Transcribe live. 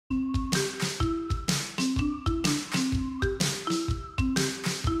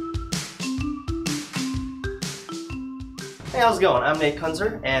how's it going? I'm Nate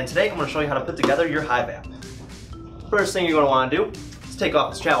Kunzer, and today I'm going to show you how to put together your Hei-VAP. First thing you're going to want to do is take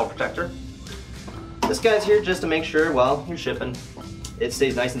off this travel protector. This guy's here just to make sure while you're shipping it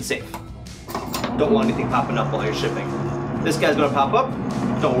stays nice and safe. Don't want anything popping up while you're shipping. This guy's going to pop up,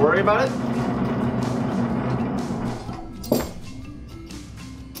 don't worry about it.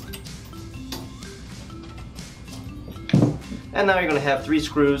 And now you're going to have 3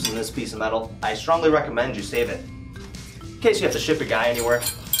 screws in this piece of metal. I strongly recommend you save it in case you have to ship your guy anywhere.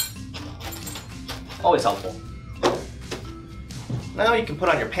 Always helpful. Now you can put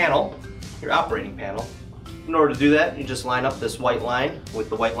on your panel, your operating panel. In order to do that, you just line up this white line with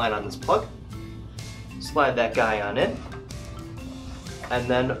the white line on this plug. Slide that guy on in. And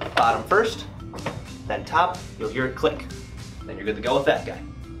then bottom first, then top, you'll hear it click. Then you're good to go with that guy.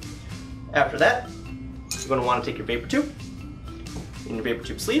 After that, you're going to want to take your vapor tube in your vapor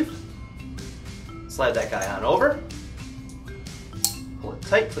tube sleeve, slide that guy on over, pull it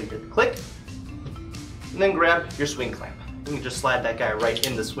tight till you hear the click, and then grab your swing clamp. You can just slide that guy right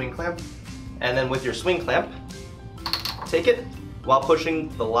in the swing clamp, and then with your swing clamp, take it while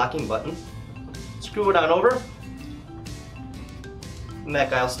pushing the locking button, screw it on over, and that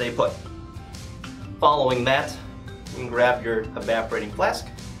guy will stay put. Following that, you can grab your evaporating flask,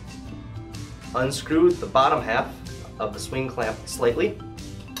 unscrew the bottom half of the swing clamp slightly,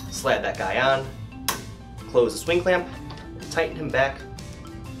 slide that guy on, close the swing clamp, tighten him back,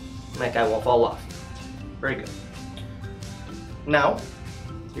 and that guy won't fall off. Very good. Now,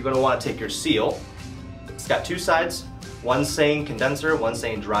 you're going to want to take your seal. It's got 2 sides, one saying condenser, one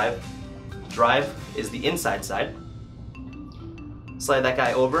saying drive. Drive is the inside side. Slide that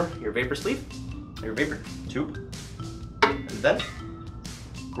guy over your vapor sleeve, your vapor tube, and then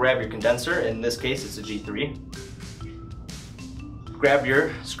grab your condenser. In this case, it's a G3. Grab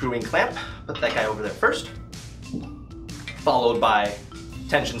your screwing clamp, put that guy over there first, followed by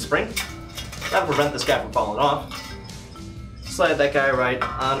tension spring. That'll prevent this guy from falling off. Slide that guy right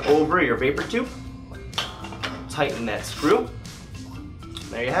on over your vapor tube, tighten that screw.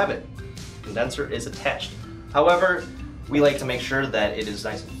 There you have it. Condenser is attached. However, we like to make sure that it is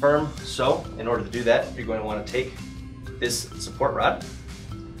nice and firm, so in order to do that, you're going to want to take this support rod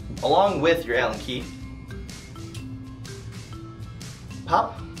along with your Allen key,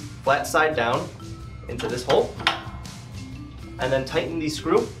 pop flat side down into this hole, and then tighten the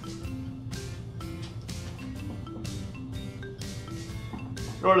screw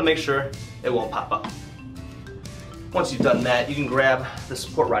in order to make sure it won't pop up. Once you've done that, you can grab the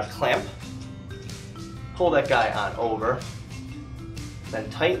support rod clamp, pull that guy on over, then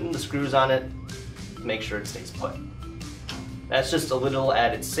tighten the screws on it, make sure it stays put. That's just a little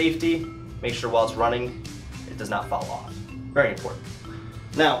added safety. Make sure while it's running, it does not fall off. Very important.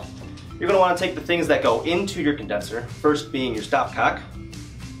 Now, you're going to want to take the things that go into your condenser, first being your stopcock,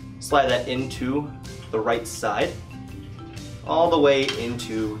 slide that into the right side, all the way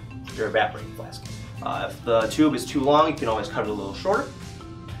into your evaporating flask. If the tube is too long, you can always cut it a little shorter.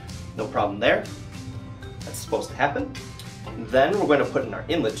 No problem there. That's supposed to happen. Then we're going to put in our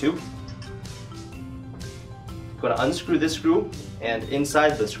inlet tube. We're going to unscrew this screw, and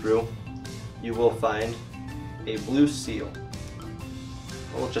inside the screw, you will find a blue seal.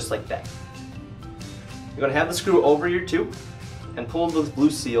 Well, just like that. You're going to have the screw over your tube and pull the blue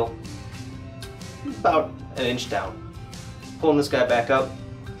seal about 1 inch down. Pulling this guy back up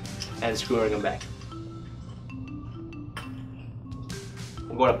and screwing him back.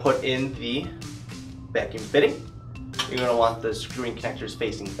 I'm going to put in the vacuum fitting. You're going to want the screwing connectors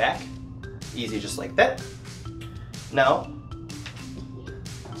facing back. Easy, just like that. Now,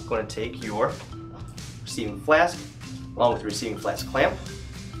 I'm going to take your receiving flask along with the receiving flask clamp,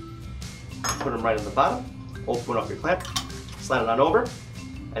 put them right on the bottom, open up your clamp, slide it on over,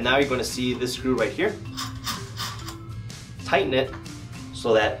 and now you're going to see this screw right here. Tighten it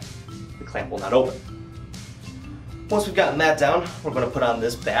so that the clamp will not open. Once we've gotten that down, we're going to put on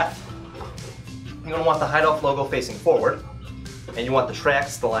this bath. You're going to want the Heidolph logo facing forward, and you want the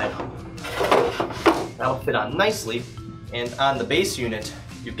tracks to line up. That'll fit on nicely, and on the base unit,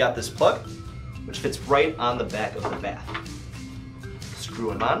 you've got this plug, which fits right on the back of the bath. Screw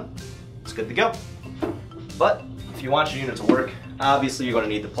them on, it's good to go. But if you want your unit to work, obviously you're going to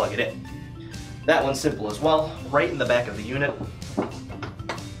need to plug it in. That one's simple as well, right in the back of the unit.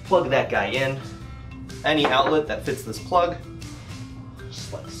 Plug that guy in. Any outlet that fits this plug,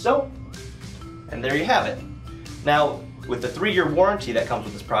 just like so. And there you have it. Now, with the 3-year warranty that comes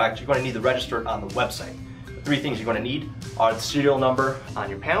with this product, you're going to need to register it on the website. The 3 things you're going to need are the serial number on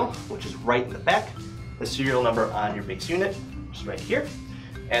your panel, which is right in the back, the serial number on your base unit, which is right here,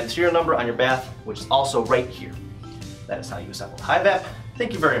 and the serial number on your bath, which is also right here. That is how you assemble Hei-VAP.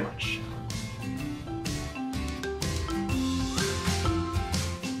 Thank you very much.